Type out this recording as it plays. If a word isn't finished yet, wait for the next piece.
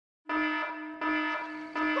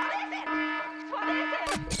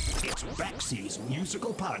It's Baxie's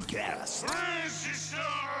musical podcast.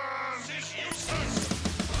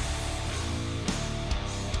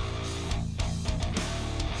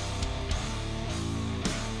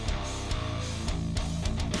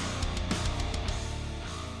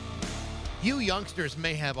 You youngsters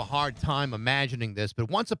may have a hard time imagining this, but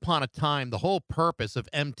once upon a time, the whole purpose of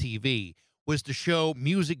MTV was to show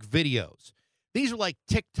music videos. These were like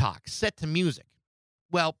TikToks set to music.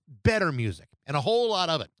 Well, better music, and a whole lot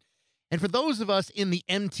of it. And for those of us in the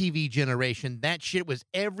MTV generation, that shit was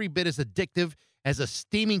every bit as addictive as a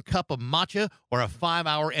steaming cup of matcha or a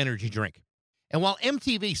 5-hour energy drink. And while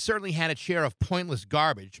MTV certainly had its share of pointless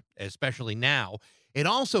garbage, especially now, it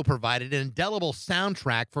also provided an indelible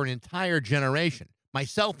soundtrack for an entire generation,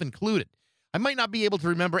 myself included. I might not be able to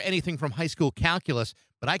remember anything from high school calculus,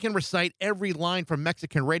 but I can recite every line from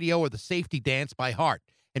Mexican Radio or the Safety Dance by heart.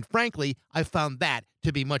 And frankly, I found that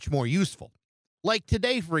to be much more useful. Like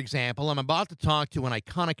today, for example, I'm about to talk to an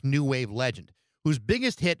iconic new wave legend whose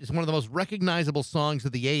biggest hit is one of the most recognizable songs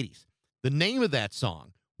of the 80s. The name of that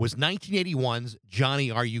song was 1981's Johnny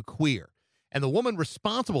Are You Queer? And the woman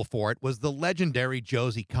responsible for it was the legendary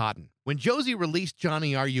Josie Cotton. When Josie released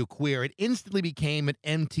Johnny Are You Queer, it instantly became an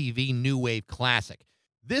MTV new wave classic.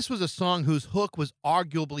 This was a song whose hook was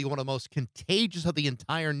arguably one of the most contagious of the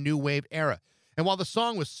entire new wave era. And while the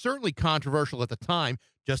song was certainly controversial at the time,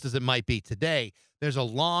 just as it might be today, there's a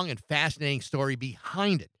long and fascinating story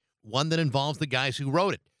behind it, one that involves the guys who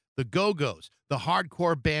wrote it, the Go-Go's, the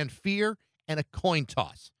hardcore band Fear, and a coin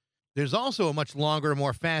toss. There's also a much longer and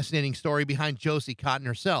more fascinating story behind Josie Cotton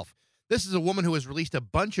herself. This is a woman who has released a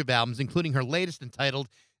bunch of albums, including her latest entitled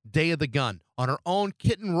Day of the Gun, on her own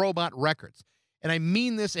Kitten Robot Records. And I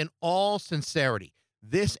mean this in all sincerity.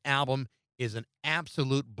 This album is an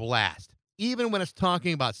absolute blast. Even when it's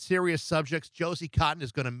talking about serious subjects, Josie Cotton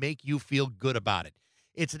is going to make you feel good about it.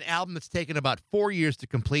 It's an album that's taken about 4 years to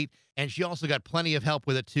complete, and she also got plenty of help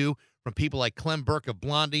with it, too, from people like Clem Burke of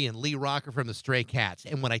Blondie and Lee Rocker from the Stray Cats.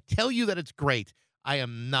 And when I tell you that it's great, I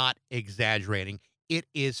am not exaggerating. It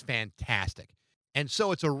is fantastic. And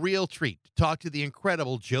so it's a real treat to talk to the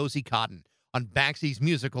incredible Josie Cotton on Baxie's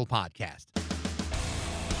musical podcast.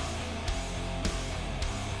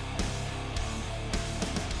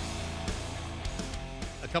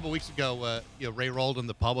 A couple weeks ago, Ray Roldan,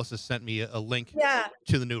 the publicist, sent me a link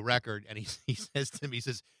to the new record, and he says to me, he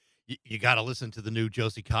says, you got to listen to the new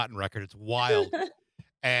Josie Cotton record. It's wild.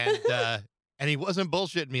 and he wasn't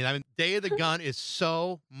bullshitting me. I mean, Day of the Gun is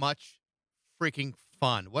so much freaking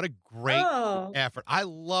fun. What a great effort. I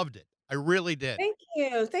loved it. I really did. Thank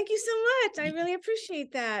you. Thank you so much. I really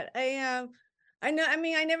appreciate that. I know, I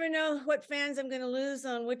mean, I never know what fans I'm going to lose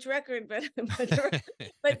on which record, but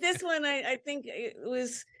this one, I think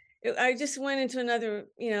I just went into another,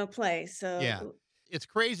 place. So yeah, it's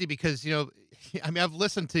crazy because, I mean, I've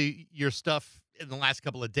listened to your stuff in the last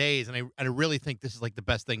couple of days, and I really think this is like the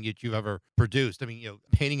best thing that you've ever produced. I mean,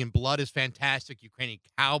 Painting in Blood is fantastic. Ukrainian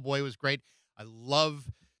Cowboy was great. I love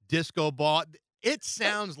Disco Ball. It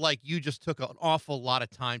sounds like you just took an awful lot of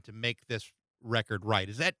time to make this record right.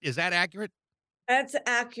 Is that accurate? That's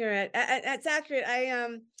accurate. That's accurate.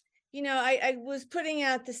 I was putting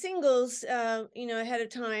out the singles, ahead of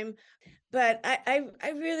time, but I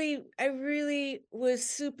really was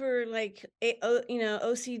super like,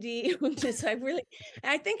 OCD.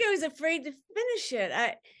 I think I was afraid to finish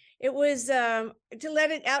it. It was to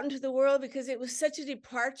let it out into the world because it was such a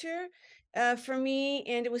departure for me,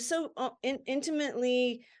 and it was so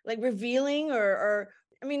intimately like revealing or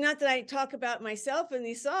I mean, not that I talk about myself in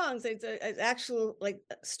these songs. It's actual like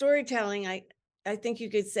storytelling. I think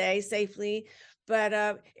you could say safely, but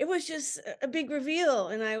it was just a big reveal.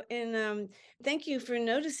 And thank you for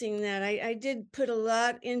noticing that. I did put a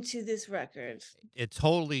lot into this record. It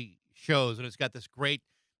totally shows, and it's got this great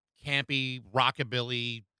campy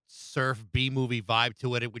rockabilly surf B movie vibe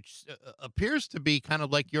to it, which appears to be kind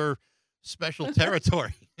of like your special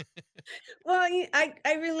territory. Well, I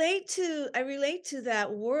relate to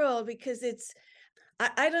that world because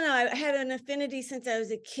I don't know, I had an affinity since I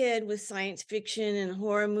was a kid with science fiction and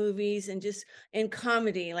horror movies and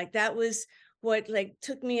comedy. Like that was what like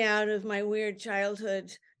took me out of my weird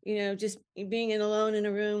childhood, just being alone in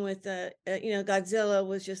a room with Godzilla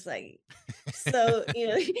was just like so,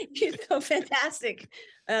 fantastic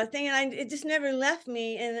thing, and it just never left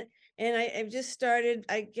me. And I've just started,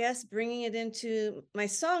 I guess, bringing it into my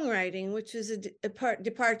songwriting, which was a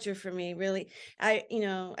departure for me, really. I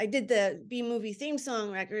did the B movie theme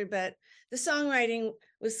song record, but the songwriting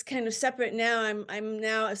was kind of separate. Now I'm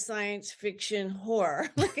now a science fiction horror.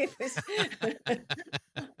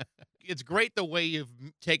 It's great the way you've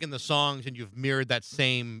taken the songs and you've mirrored that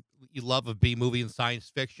same you love of B movie and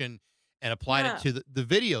science fiction and applied it Yeah. to the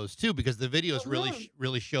videos too, because the videos Mhm.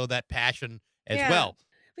 really show that passion as Yeah. well.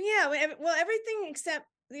 But yeah, well, everything except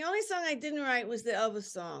the only song I didn't write was the Elvis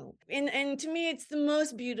song. And to me it's the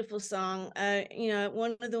most beautiful song.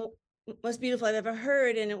 One of the most beautiful I've ever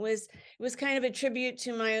heard. And it was kind of a tribute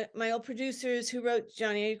to my old producers who wrote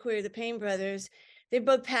Johnny Aguirre, the Pain Brothers. They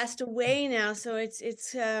both passed away now, so it's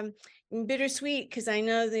bittersweet because I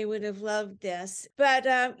know they would have loved this. But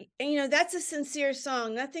that's a sincere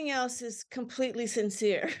song. Nothing else is completely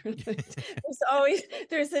sincere.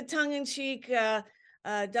 There's a tongue in cheek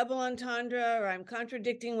double entendre, or I'm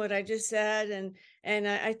contradicting what I just said, and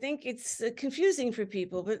I think it's confusing for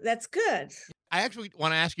people, but that's good. I actually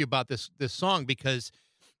want to ask you about this song because,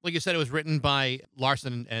 like you said, it was written by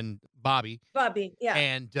Larson and Bobby, Bobby, yeah,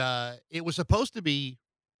 and it was supposed to be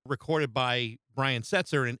recorded by Brian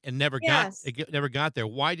Setzer and yes. never got there.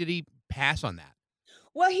 Why did he pass on that?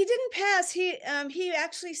 Well, he didn't pass. He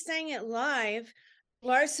actually sang it live.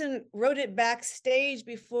 Larson wrote it backstage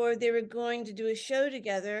before they were going to do a show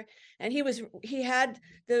together, and he had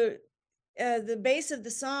the bass of the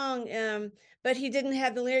song, but he didn't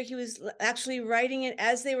have the lyric. He was actually writing it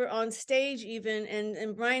as they were on stage, even,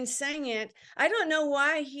 and Brian sang it. I don't know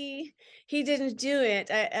why he didn't do it.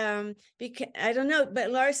 Because I don't know, but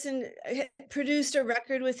Larson produced a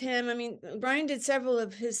record with him. I mean, Brian did several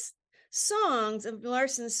of his songs, of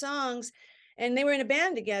Larson's songs, and they were in a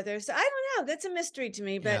band together. So I don't know. That's a mystery to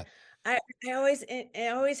me, Yeah. but. I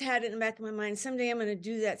always had it in the back of my mind. Someday I'm going to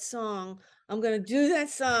do that song. I'm going to do that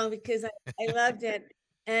song because I loved it.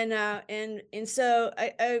 And so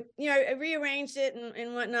I rearranged it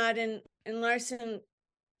and whatnot. And Larson,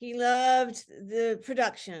 he loved the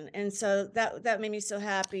production. And so that made me so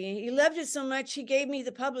happy. He loved it so much, he gave me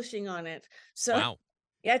the publishing on it. So Wow.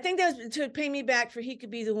 yeah, I think that was to pay me back for He Could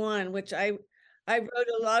Be the One, which I wrote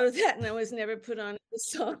a lot of that and I was never put on the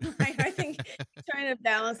song. I think trying to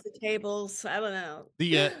balance the tables. I don't know.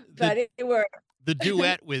 The But it worked. the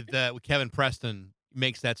duet with Kevin Preston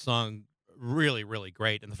makes that song really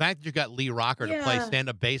great, and the fact that you got Lee Rocker to play Yeah. stand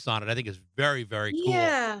up bass on it, I think is very cool.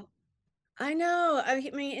 Yeah. I know. I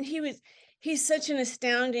mean, and he's such an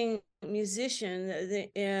astounding musician.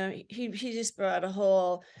 He just brought a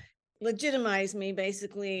whole legitimized me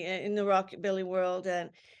basically in the rockabilly world, and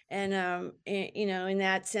in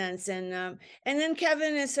that sense. And then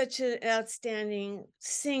Kevin is such an outstanding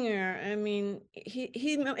singer. I mean,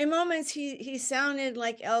 he in moments he sounded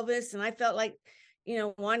like Elvis, and I felt like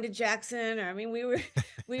Wanda Jackson. Or I mean,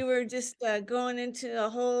 we were just going into a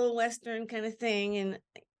whole Western kind of thing, and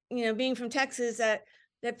being from Texas,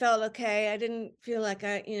 that felt okay. I didn't feel like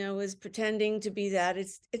I was pretending to be that.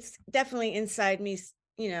 It's definitely inside me,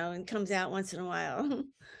 and comes out once in a while.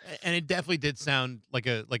 And it definitely did sound like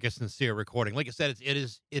a sincere recording. Like I said, it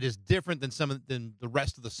is different than than the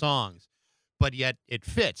rest of the songs, but yet it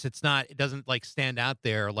fits. It doesn't like stand out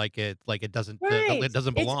there like Right. it doesn't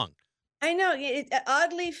It's belong. I know, it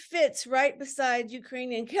oddly fits right beside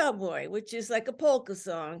Ukrainian Cowboy, which is like a polka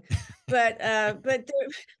song. But there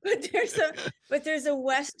but there's a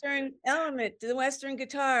Western element to the Western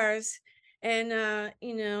guitars, and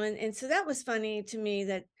so that was funny to me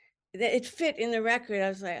that it fit in the record. I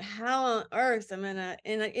was like, "How on earth am I gonna,"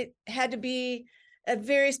 it had to be a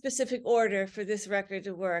very specific order for this record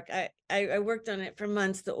to work. I worked on it for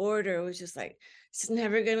months. The order was just like, "This is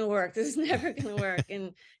never gonna work. This is never gonna work,"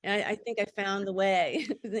 and I think I found the way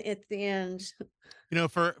at the end.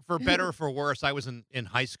 For better or for worse, I was in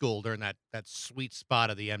high school during that sweet spot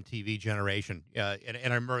of the MTV generation. And I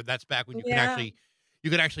remember that's back when Yeah. you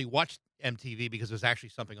could actually watch MTV because there's actually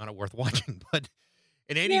something on it worth watching. But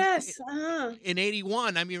in 80 Yes, uh-huh. in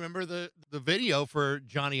 81, I mean, remember the video for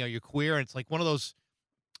Johnny Are You Queer? And it's like one of those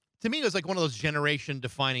to me it was like one of those generation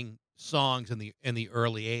defining songs in the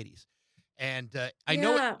early 80s. And Yeah.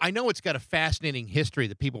 I know it's got a fascinating history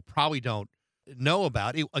that people probably don't know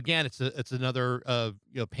about. Again, it's another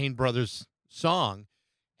Payne Brothers song,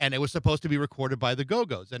 and it was supposed to be recorded by the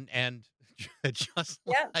Go-Go's, and just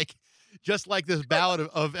Yep, like just like this ballad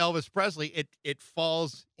of Elvis Presley, it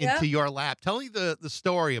falls into yep. your lap. Tell me the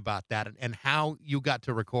story about that and how you got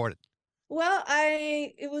to record it. Well,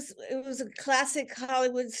 it was a classic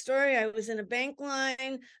Hollywood story. I was in a bank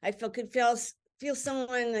line. I could feel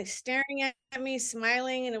someone like staring at me,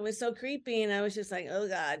 smiling, and it was so creepy. And I was just like, "Oh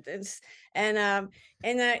God!" And I'm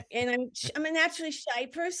a naturally shy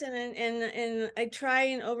person, and I try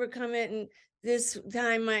and overcome it. And this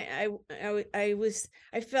time, I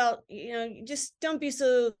felt, just don't be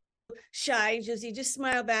so shy, Josie. Just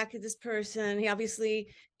smile back at this person. He obviously,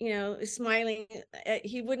 smiling.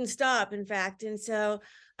 He wouldn't stop, in fact. And so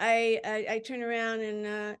I turned around,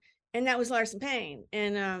 and that was Larson Payne.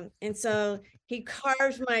 And so he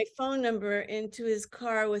carved my phone number into his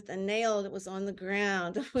car with a nail that was on the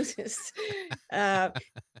ground. It was just,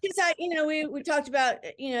 because we talked about,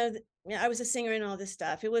 I was a singer and all this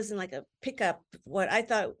stuff. It wasn't like a pickup. What I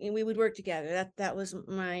thought we would work together. That was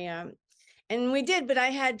my, and we did, but I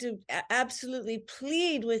had to absolutely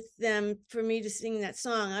plead with them for me to sing that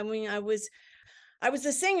song. I mean, I was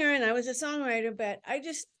a singer and I was a songwriter, but I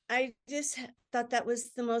just thought that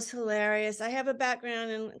was the most hilarious. I have a background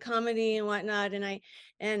in comedy and whatnot, and I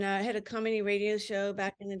had a comedy radio show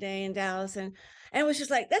back in the day in Dallas, and it was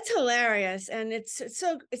just like, that's hilarious, and it's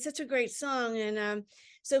such a great song. And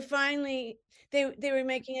so finally they were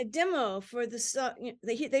making a demo for the song.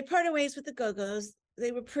 They parted ways with the Go-Go's.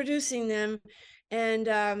 They were producing them, and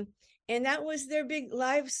that was their big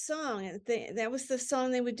live song. That was the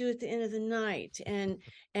song they would do at the end of the night, and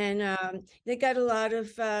they got a lot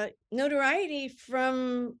of notoriety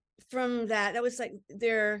from that. That was like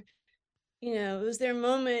their, it was their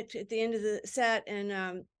moment at the end of the set.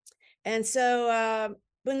 And so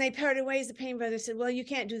when they parted ways, the Payne brothers said, "Well, you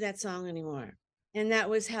can't do that song anymore," and that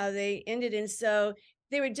was how they ended. And so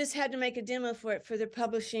they were just had to make a demo for it for their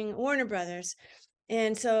publishing, Warner Brothers.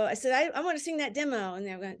 And so I said, I want to sing that demo. And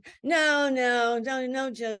they were going, no, no, no, no,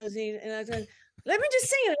 Josie. And I was going, let me just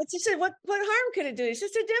sing it. It's just what harm could it do? It's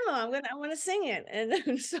just a demo. I want to sing it.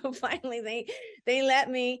 And so finally they let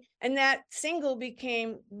me, and that single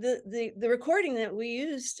became the recording that we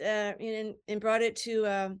used and brought it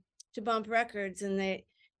to Bump Records. And they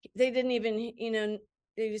didn't even,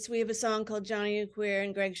 we have a song called Johnny You Queer,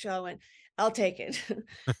 and Greg Shaw went, "I'll take it."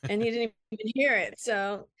 And he didn't even hear it.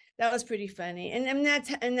 So that was pretty funny. And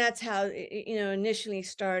that's how it, initially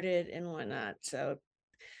started and whatnot. So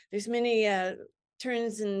there's many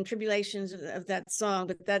turns and tribulations of that song,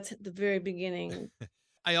 but that's the very beginning.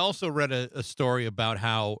 I also read a story about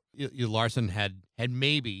how Larson had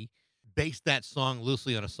maybe based that song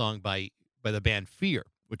loosely on a song by the band Fear,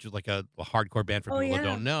 which is like a hardcore band for people that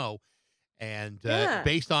don't know, and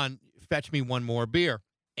based on "Fetch Me One More Beer."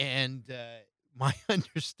 And my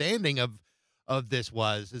understanding of this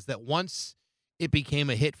is that once it became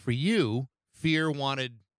a hit for you, Fear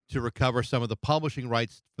wanted to recover some of the publishing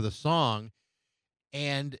rights for the song.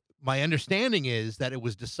 And my understanding is that it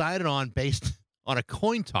was decided on based on a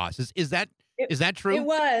coin toss. Is that true? It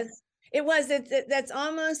was. That's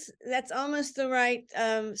almost the right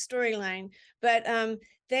storyline. But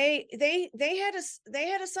they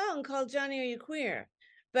had a song called "Johnny Are You Queer,"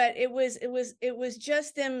 but it was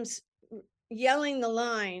just them yelling the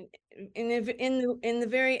line in the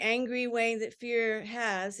very angry way that Fear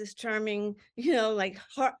has, this charming, like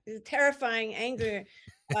terrifying anger.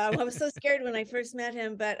 I was so scared when I first met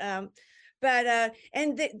him, but and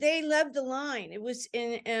they loved the line. It was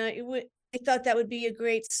I thought that would be a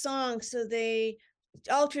great song, so they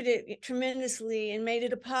altered it tremendously and made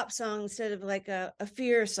it a pop song instead of like a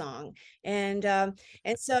Fear song. And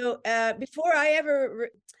so before I ever,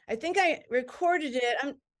 I think I recorded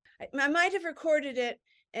it. I might have recorded it,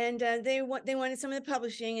 and they wanted some of the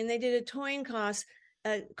publishing, and they did a coin toss.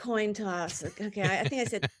 Okay, I think I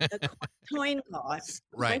said a coin toss.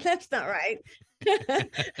 Right. That's not right.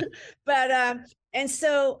 But and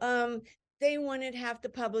so they wanted half the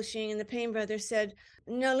publishing, and the Payne brothers said,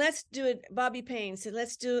 "No, let's do it." Bobby Payne said,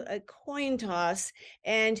 "Let's do a coin toss,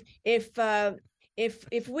 and if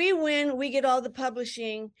we win, we get all the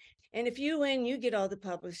publishing, and if you win, you get all the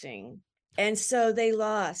publishing." And so they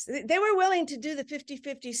lost. They were willing to do the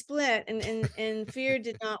 50-50 split, and Fear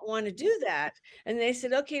did not want to do that. And they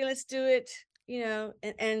said, "Okay, let's do it."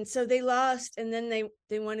 And so they lost, and then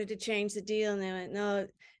they wanted to change the deal, and they went, "No,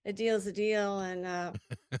 a deal's a deal." And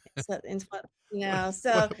so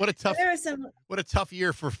what a tough there was some. what a tough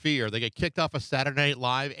year for Fear. They get kicked off of Saturday Night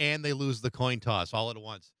Live and they lose the coin toss all at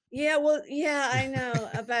once. Yeah, well, yeah, I know,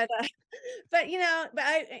 but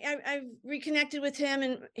I reconnected with him,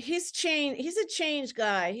 and he's changed. He's a changed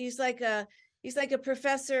guy. He's like a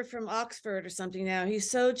professor from Oxford or something now.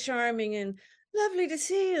 He's so charming and lovely to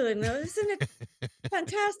see you. And isn't it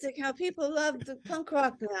fantastic how people love the punk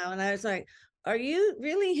rock now? And I was like, are you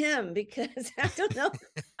really him? Because I don't know.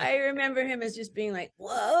 I remember him as just being like,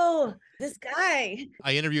 whoa, this guy.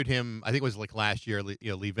 I interviewed him, I think it was like last year,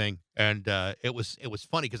 leaving. And it was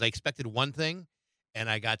funny because I expected one thing and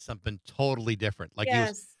I got something totally different. Like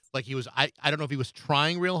he was, I don't know if he was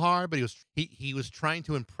trying real hard, but he was trying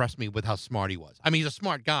to impress me with how smart he was. I mean, he's a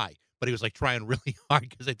smart guy, but he was like trying really hard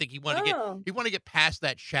because I think he wanted to get past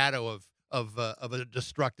that shadow of a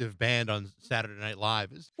destructive band on Saturday Night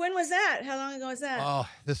Live. When was that? How long ago was that? Oh,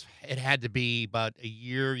 it had to be about a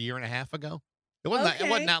year and a half ago. It wasn't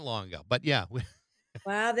Okay. that long ago, but yeah,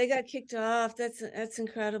 Wow, they got kicked off. That's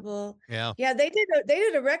incredible. yeah. Yeah, they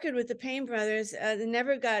did a record with the Pain Brothers. They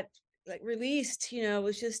never got like released. It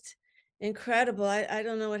was just incredible. I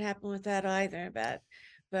don't know what happened with that either,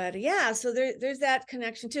 but yeah. So there's that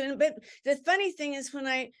connection too. But the funny thing is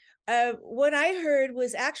when what I heard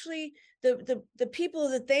was actually the people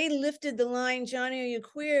that they lifted the line "Johnny, are you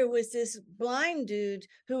queer?" was this blind dude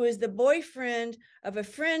who was the boyfriend of a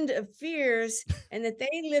friend of Fear's, and that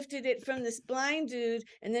they lifted it from this blind dude,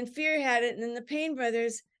 and then Fear had it, and then the Pain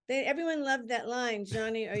Brothers. Everyone loved that line,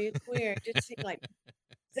 "Johnny, are you queer?" It just seemed like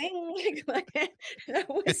zing, like that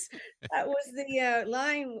was the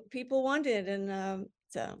line people wanted, and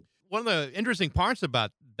so One of the interesting parts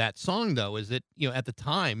about that song, though, is that at the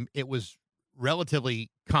time it was relatively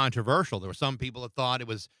controversial. There were some people that thought it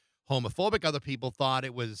was homophobic. Other people thought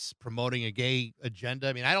it was promoting a gay agenda.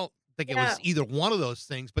 I mean, I don't think it yeah, was either one of those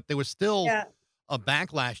things, but there was still yeah. a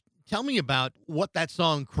backlash. Tell me about what that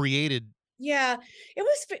song created. Yeah, it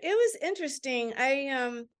was interesting.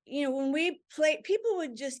 When we played, people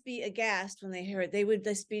would just be aghast when they heard it. They would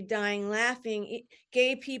just be dying laughing.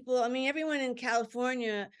 Gay people, I mean, everyone in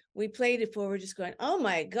California we played it for were just going, "Oh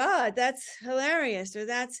my God, that's hilarious!" Or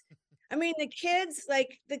I mean, the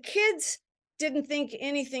kids didn't think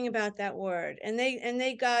anything about that word, and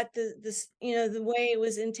they got the way it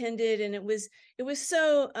was intended, and it was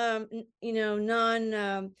so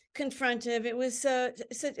non confrontive. It was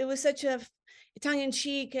it was such a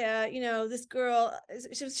tongue-in-cheek. This girl,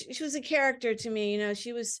 she was a character to me.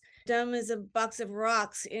 She was dumb as a box of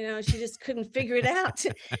rocks. She just couldn't figure it out.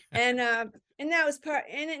 And that was part,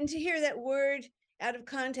 and to hear that word out of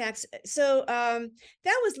context, so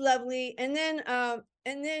that was lovely. And then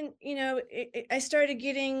I started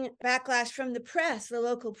getting backlash from the press, the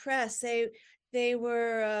local press. They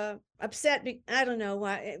were upset. I don't know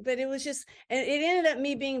why, but it was just, and it ended up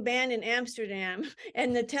me being banned in Amsterdam,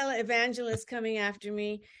 and the televangelists coming after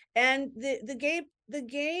me, and the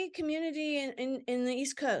gay community in the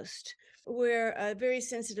East Coast were very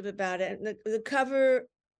sensitive about it. And the cover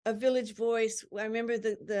of Village Voice, I remember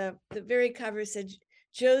the very cover said,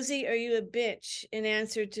 "Josie, are you a bitch?" in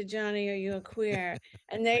answer to "Johnny, are you a queer?"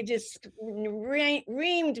 And they just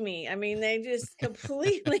reamed me. I mean, they just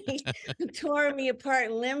completely tore me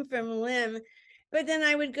apart limb from limb. But then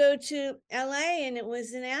I would go to LA, and it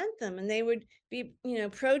was an anthem, and they would be,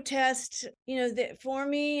 protest, for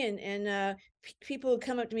me, and people would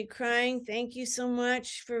come up to me crying, "Thank you so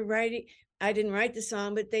much for writing." I didn't write the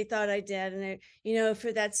song, but they thought I did. And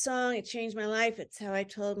for that song, it changed my life. It's how I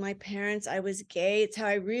told my parents I was gay. It's how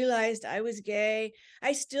I realized I was gay.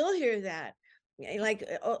 I still hear that, like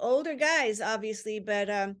older guys, obviously, but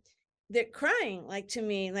they're crying like to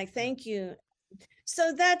me, like, "Thank you."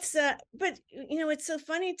 So that's but it's so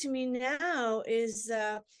funny to me now is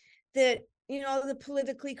that all the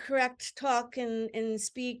politically correct talk and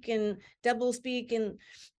speak and double speak, and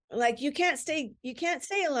like you can't say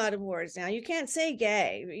a lot of words now. You can't say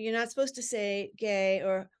gay. You're not supposed to say gay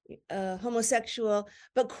or homosexual,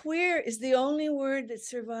 but queer is the only word that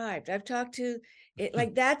survived. I've talked to it,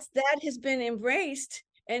 like that has been embraced,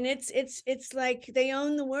 and it's like they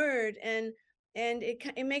own the word, and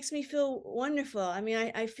it makes me feel wonderful. I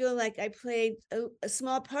mean, I feel like I played a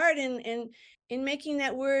small part in making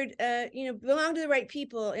that word belong to the right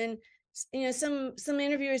people. And some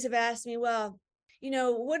interviewers have asked me, well,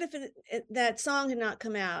 what if that song had not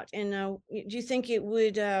come out? And do you think it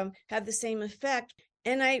would have the same effect?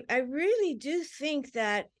 And I really do think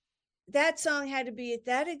that song had to be at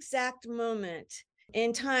that exact moment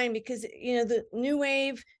in time, because the new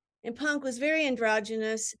wave and punk was very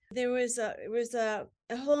androgynous. There was a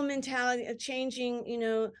whole mentality of changing,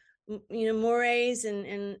 mores,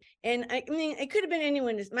 and I mean, it could have been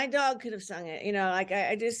anyone. My dog could have sung it, like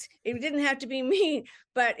I just, it didn't have to be me,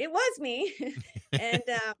 but it was me. And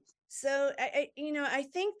so I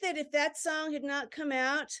think that if that song had not come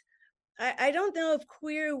out, I don't know if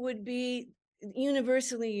queer would be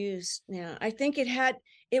universally used now. I think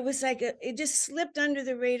it was like it just slipped under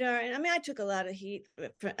the radar. And I mean, I took a lot of heat.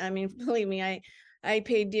 I mean, believe me, I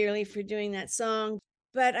paid dearly for doing that song.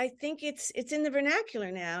 But I think it's in the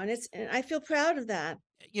vernacular now, and I feel proud of that.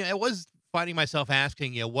 I was finding myself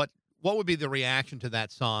asking, what would be the reaction to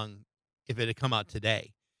that song if it had come out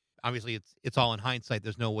today? Obviously, it's all in hindsight.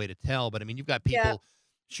 There's no way to tell, but I mean, you've got Yeah, people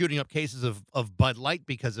shooting up cases of Bud Light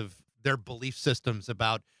because of their belief systems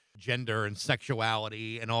about gender and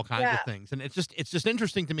sexuality and all kinds of yeah. things. And it's just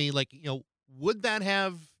interesting to me, like, would that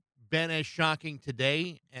have been as shocking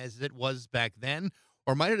today as it was back then,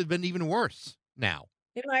 or might it have been even worse now?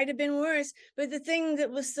 It might have been worse. But the thing that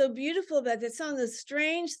was so beautiful about that song, the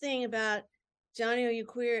strange thing about Johnny, Are You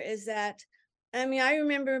Queer is that, I mean, I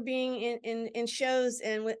remember being in shows,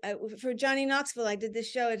 and for Johnny Knoxville, I did this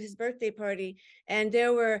show at his birthday party, and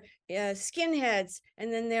there were skinheads,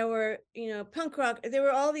 and then there were, punk rock. There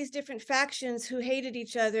were all these different factions who hated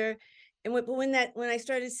each other. And when I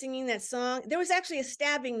started singing that song, there was actually a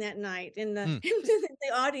stabbing that night in the Hmm. in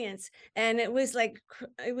the audience, and it was like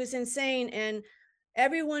it was insane. And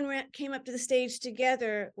everyone came up to the stage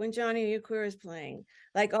together when Johnny Euclid was playing.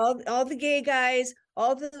 Like all the gay guys,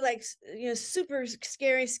 all the like super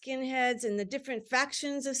scary skinheads and the different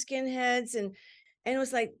factions of skinheads, and it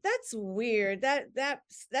was like, that's weird.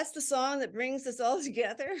 That's the song that brings us all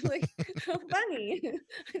together. Like, how funny.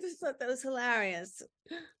 I just thought that was hilarious.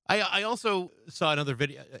 I also saw another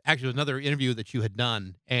video, actually another interview that you had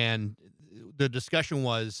done, and the discussion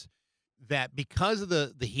was that because of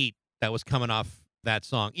the heat that was coming off that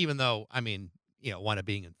song, even though, I mean, wound up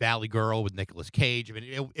being a Valley Girl with Nicolas Cage. I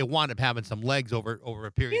mean, it wound up having some legs over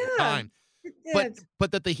a period of Yeah, time, it but did.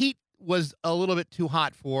 but that the heat was a little bit too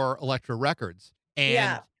hot for Elektra Records, and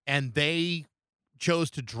Yeah. and they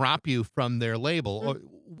chose to drop you from their label. Mm, What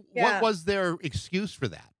yeah. was their excuse for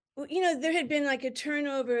that? Well, there had been like a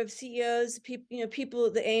turnover of CEOs,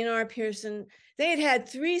 people, the A&R person. They had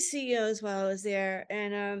three CEOs while I was there,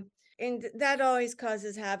 and that always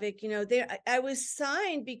causes havoc. I was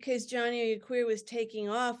signed because Johnny Queer was taking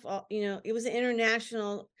off. It was an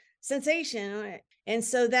international sensation, and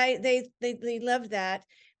so they loved that.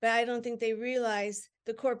 But I don't think they realized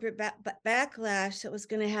the corporate backlash that was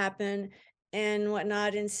going to happen and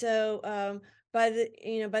whatnot. And so by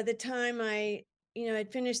the time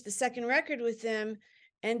I'd finished the second record with them,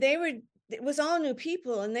 and it was all new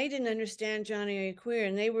people, and they didn't understand Johnny Are You Queer,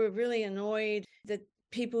 and they were really annoyed that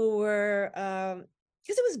people were,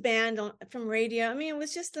 because it was banned from radio. I mean, it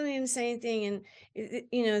was just an insane thing, and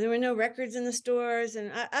there were no records in the stores,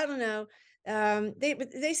 and I don't know.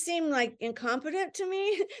 But they seemed like incompetent to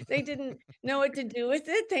me. They didn't know what to do with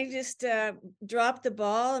it. They just dropped the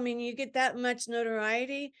ball. I mean, you get that much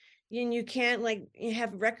notoriety, and you can't like you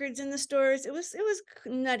have records in the stores. It was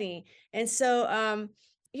nutty. And so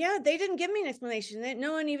yeah, they didn't give me an explanation.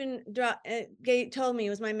 No one even told me. It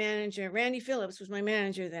was my manager. Randy Phillips was my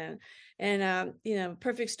manager then, and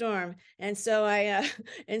perfect storm. And so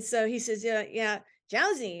and so he says, yeah,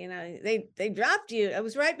 Josie, they dropped you. It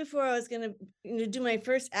was right before I was going to do my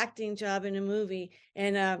first acting job in a movie,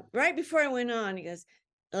 and right before I went on, he goes,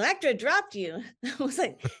 Electra dropped you. I was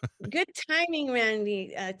like, good timing,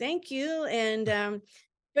 Randy. Thank you. And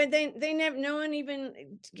but they never, no one even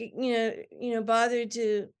bothered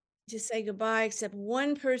to say goodbye except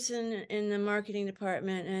one person in the marketing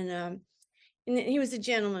department, and he was a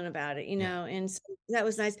gentleman about it, Yeah. and so that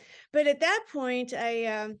was nice. But at that point,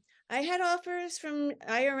 I had offers from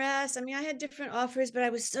IRS. I mean, I had different offers, but I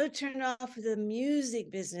was so turned off with the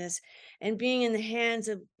music business and being in the hands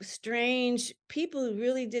of strange people who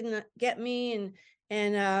really didn't get me,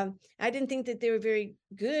 and I didn't think that they were very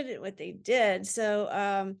good at what they did. So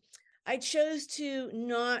I chose to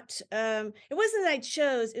not. It wasn't that I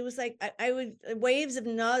chose. It was like I would waves of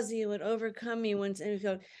nausea would overcome me once, and it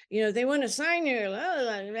would go, they want to sign you.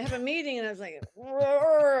 Have a meeting, and I was like,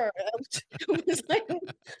 it was like,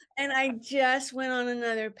 and I just went on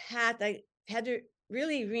another path. I had to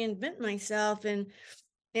really reinvent myself, and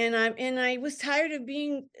I was tired of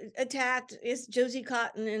being attacked as Josie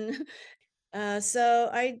Cotton, and so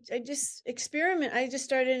I just experiment. I just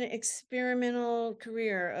started an experimental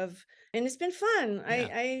career and it's been fun.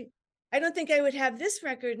 Yeah. I don't think I would have this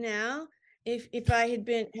record now if I had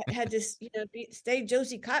had this stay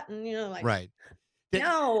Josie Cotton. Like, Right. Did,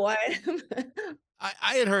 no.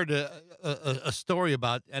 I had heard a story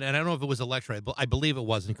about, and I don't know if it was Elektra, but I believe it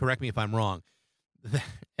was, and correct me if I'm wrong,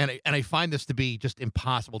 and I find this to be just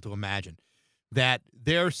impossible to imagine, that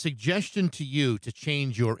their suggestion to you to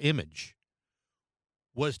change your image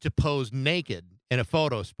was to pose naked in a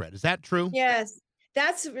photo spread. Is that true? Yes,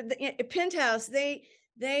 that's Penthouse.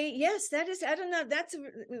 Yes, that is. I don't know.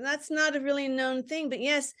 That's not a really known thing, but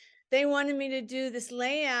yes, they wanted me to do this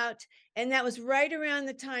layout, and that was right around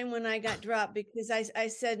the time when I got dropped because I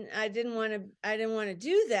said I didn't want to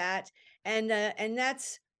do that, and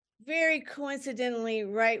that's very coincidentally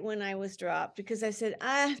right when I was dropped because I said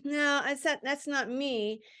no, I said that's not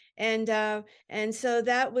me, and so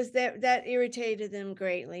that irritated them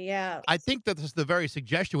greatly. Yeah. I think that the very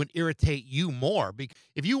suggestion would irritate you more, because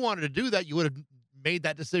if you wanted to do that, you would have made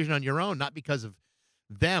that decision on your own, not because of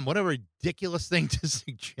them. What a ridiculous thing to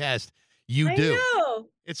suggest. You I do. know.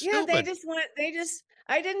 It's Yeah, stupid.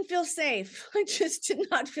 I didn't feel safe. I just did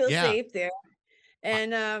not feel Yeah. safe there. Uh,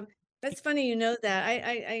 And that's funny you know that.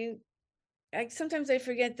 I sometimes I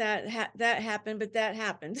forget that that happened, but that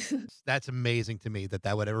happened. that's amazing to me that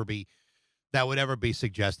that would ever be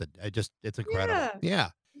suggested. It's incredible. Yeah.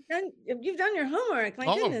 Yeah. You've done your homework. My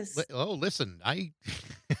goodness. Listen, I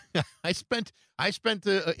spent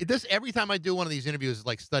this every time I do one of these interviews is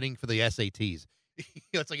like studying for the SATs.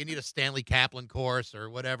 It's like I need a Stanley Kaplan course or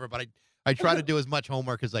whatever, but I try to do as much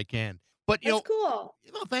homework as I can. But That's cool.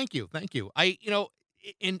 thank you, thank you.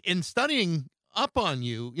 In studying up on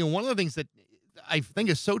you, one of the things that I think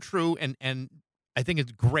is so true, and I think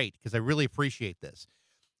it's great because I really appreciate this.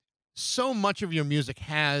 So much of your music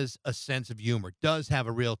has a sense of humor, does have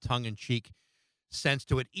a real tongue in cheek sense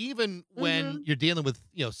to it, even when Mhm. you're dealing with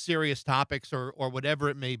serious topics or whatever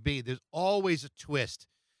it may be. There's always a twist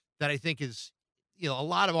that I think is a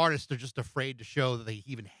lot of artists are just afraid to show that they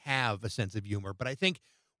even have a sense of humor. But I think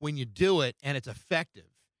when you do it and it's effective,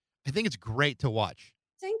 I think it's great to watch.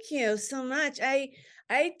 Thank you so much.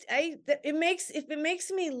 It makes if it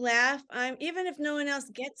makes me laugh, I'm even if no one else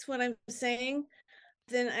gets what I'm saying,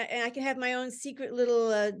 then I can have my own secret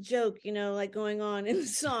little joke, like going on in the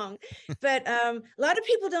song. But a lot of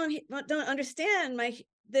people don't understand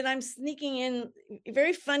that I'm sneaking in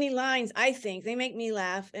very funny lines. I think they make me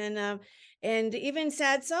laugh, and even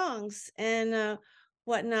sad songs and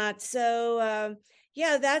whatnot. So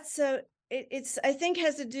yeah, that's it's I think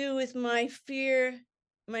has to do with my fear,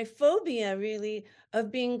 my phobia, really,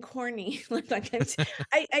 of being corny. And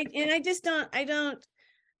I just don't.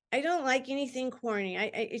 I don't like anything corny.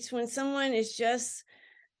 It's when someone is just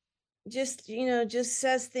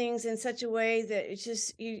says things in such a way that it's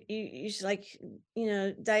just you just like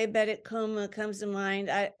diabetic coma comes to mind.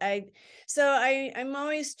 I'm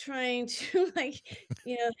always trying to like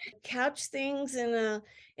couch things in a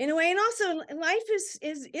way, and also life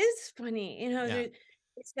is funny. Yeah.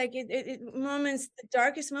 It's like moments, the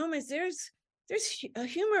darkest moments.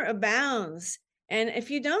 Humor abounds, and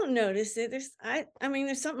if you don't notice it, I mean,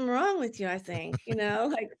 there's something wrong with you, I think,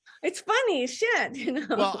 like it's funny as shit,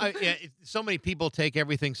 Well, so many people take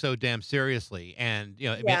everything so damn seriously, and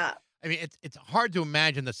Yeah, it's hard to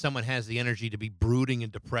imagine that someone has the energy to be brooding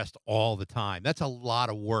and depressed all the time. That's a lot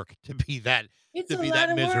of work it's to a be that lot of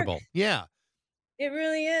work. miserable. Yeah. It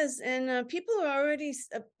really is, and people are already,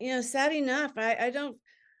 sad enough. I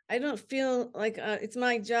don't feel like it's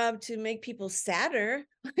my job to make people sadder.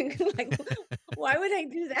 Like, why would I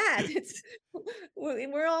do that?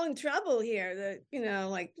 We're all in trouble here.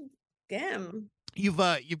 Like, damn. You've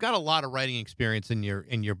got a lot of writing experience in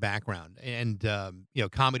your background, and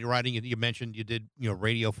comedy writing. You mentioned you did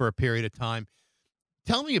radio for a period of time.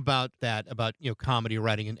 Tell me about that, about comedy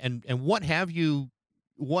writing, and what have you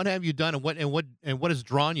done, and what has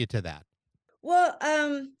drawn you to that? Well,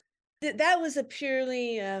 that was a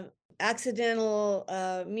purely accidental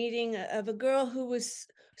meeting of a girl who was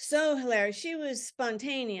so hilarious. She was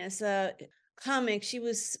spontaneous, comic. She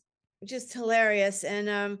was just hilarious,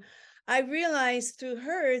 and I realized through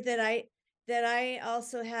her that I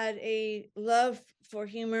also had a love for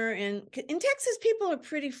humor. And in Texas, people are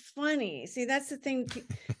pretty funny. See, that's the thing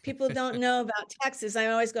people don't know about Texas.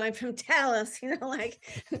 I'm always going from Dallas, like,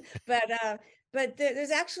 but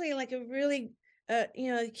there's actually like a really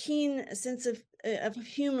keen sense of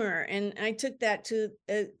humor, and I took that to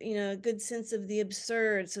a good sense of the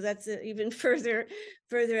absurd. So that's even further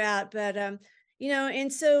out. But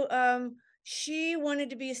and so she wanted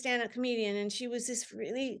to be a stand-up comedian, and she was this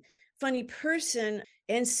really funny person.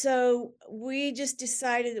 And so we just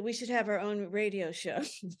decided that we should have our own radio show,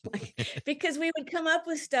 like, because we would come up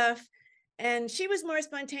with stuff. And she was more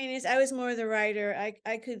spontaneous. I was more the writer.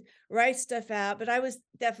 I could write stuff out, but I was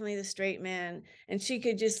definitely the straight man, and she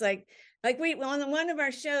could just like we on one of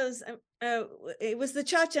our shows. It was the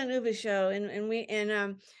Cha Cha Nuva show, and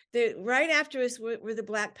the right after us were the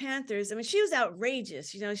Black Panthers. I mean, she was outrageous.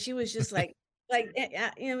 She was just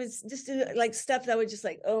it's just like stuff that was just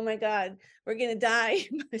like, oh my God, we're gonna die.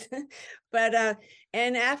 but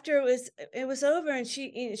and after it was over, and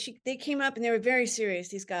they came up and they were very serious,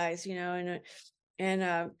 these guys, and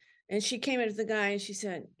and she came up to the guy and she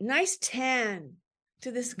said, "Nice tan,"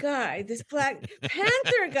 to this guy, this Black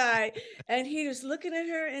Panther guy. And he was looking at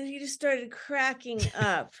her and he just started cracking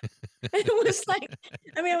up. It was like,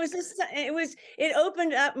 I mean, it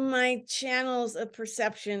opened up my channels of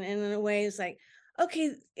perception. And in a way, it's like,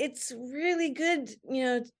 okay, it's really good,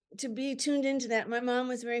 to be tuned into that. My mom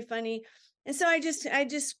was very funny. And so I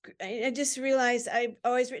just realized I've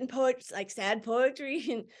always written poets, like sad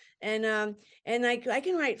poetry, and I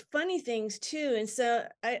can write funny things too. And so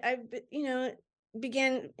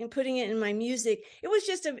began in putting it in my music. It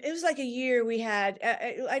was like a year we had.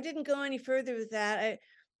 I didn't go any further with that.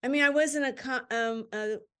 I mean, I was an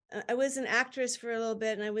actress for a little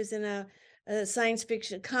bit, and I was in a science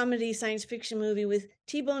fiction movie with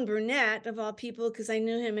T-Bone Burnett of all people, because I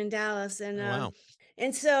knew him in Dallas. Oh, wow.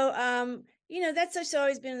 And so, that's just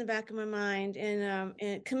always been in the back of my mind. And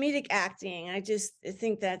comedic acting, I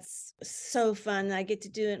think that's so fun. I get to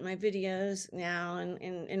do it in my videos now, and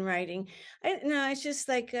in writing. No, it's just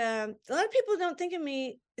like a lot of people don't think of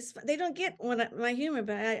me. They don't get my humor,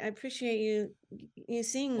 but I appreciate you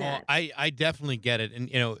seeing Oh, that. I definitely get it. And,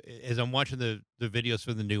 as I'm watching the videos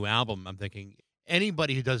for the new album, I'm thinking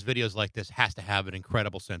anybody who does videos like this has to have an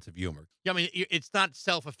incredible sense of humor. Yeah, I mean, it's not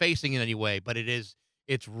self-effacing in any way, but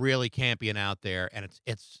it's really campy and out there, and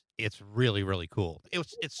it's really, really cool.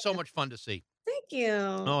 It's so much fun to see. Thank you.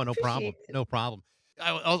 Oh, no Appreciate problem. it. No problem.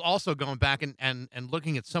 I was also going back and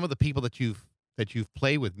looking at some of the people that you've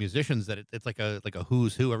played with, musicians, that it's like a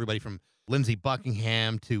who's who. Everybody from Lindsey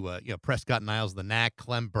Buckingham to Prescott Niles, the Knack,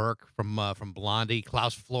 Clem Burke from Blondie,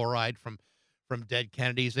 Klaus Fluoride from Dead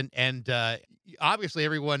Kennedys, and obviously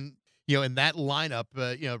everyone in that lineup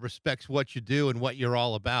respects what you do and what you're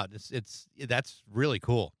all about. That's really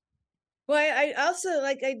cool. Well, I also,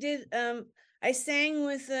 like, I sang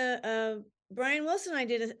with Brian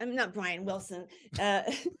Wilson. I'm not Brian Wilson, uh,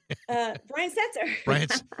 Brian Setzer.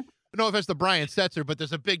 Brian's no offense to Brian Setzer, but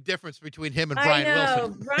there's a big difference between him and I Brian know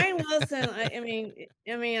Wilson. Brian Wilson.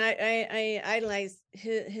 I idolize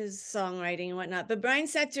his songwriting and whatnot, but Brian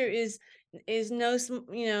Setzer is no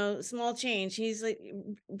small change. He's like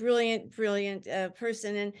brilliant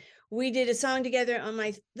person, and we did a song together on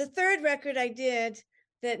the third record I did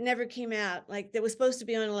that never came out, like that was supposed to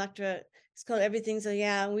be on Elektra. It's called Everything's a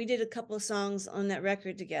Yeah, and we did a couple of songs on that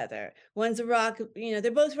record together. One's a rock, they're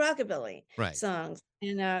both rockabilly Right. songs,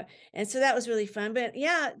 and so that was really fun. But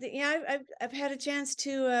yeah, I've had a chance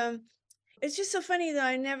to. It's just so funny though.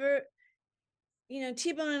 I never,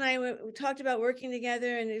 T-Bone and I we talked about working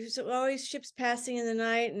together, and it was always ships passing in the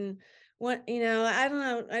night. And I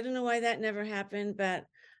don't know why that never happened, but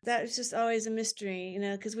that was just always a mystery,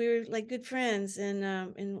 because we were like good friends, and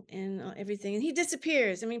everything. And he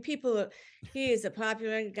disappears. I mean, he is a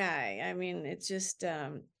popular guy. I mean, it's just,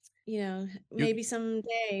 You maybe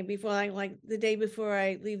someday like the day before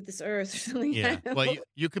I leave this earth or something. I Yeah. don't Well, know.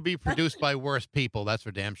 you could be produced by worse people. That's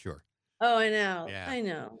for damn sure. Oh, I know. Yeah. I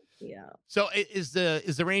know. Yeah. So is there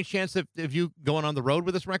any chance of you going on the road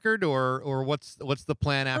with this record, or what's the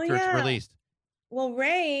plan Oh, after it's yeah. released? Well,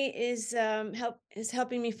 Ray is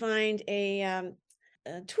helping me find a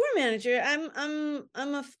tour manager. I'm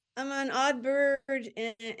an odd bird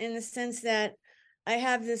in the sense that I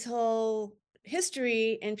have this whole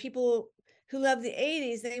history, and people who love the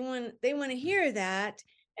 '80s, they want to hear that,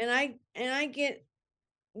 and I get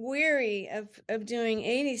weary of doing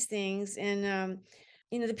 '80s things. And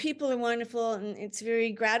the people are wonderful, and it's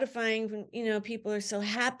very gratifying when people are so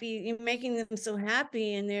happy. You're making them so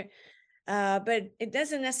happy, and they're but it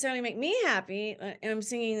doesn't necessarily make me happy. And I'm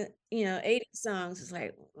singing, 80 songs. It's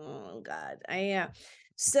like, oh God,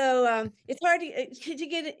 so it's hard to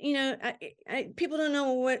get it. People don't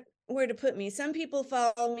know where to put me. Some people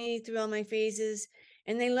follow me through all my phases,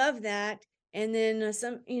 and they love that. And then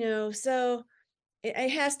so it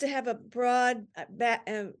has to have a broad,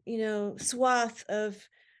 swath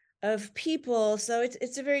of people. So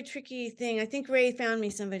it's a very tricky thing. I think Ray found me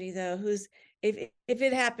somebody though who's, if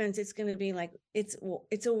it happens, it's going to be like it's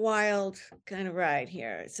a wild kind of ride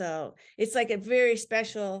here. So it's like a very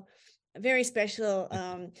special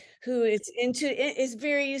who is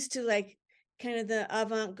very used to, like, kind of the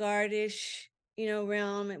avant-garde-ish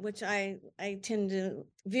realm, which I tend to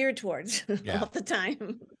veer towards Yeah. all the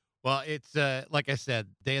time. Well, it's like I said,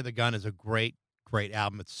 Day of the Gun is a great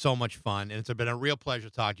album. It's so much fun, and it's been a real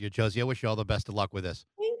pleasure talking to you, Josie. I wish you all the best of luck with this.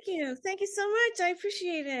 Thank you so much. I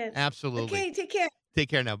appreciate it. Absolutely. Okay, take care. Take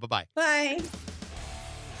care now. Bye-bye. Bye.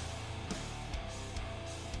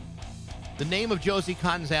 The name of Josie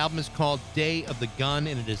Cotton's album is called Day of the Gun,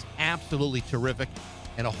 and it is absolutely terrific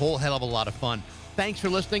and a whole hell of a lot of fun. Thanks for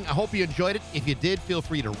listening. I hope you enjoyed it. If you did, feel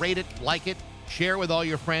free to rate it, like it, share it with all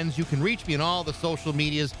your friends. You can reach me on all the social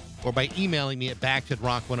medias or by emailing me at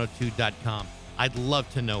bax@rock102.com. I'd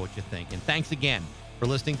love to know what you think. And thanks again for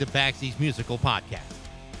listening to Baxie's Musical Podcast.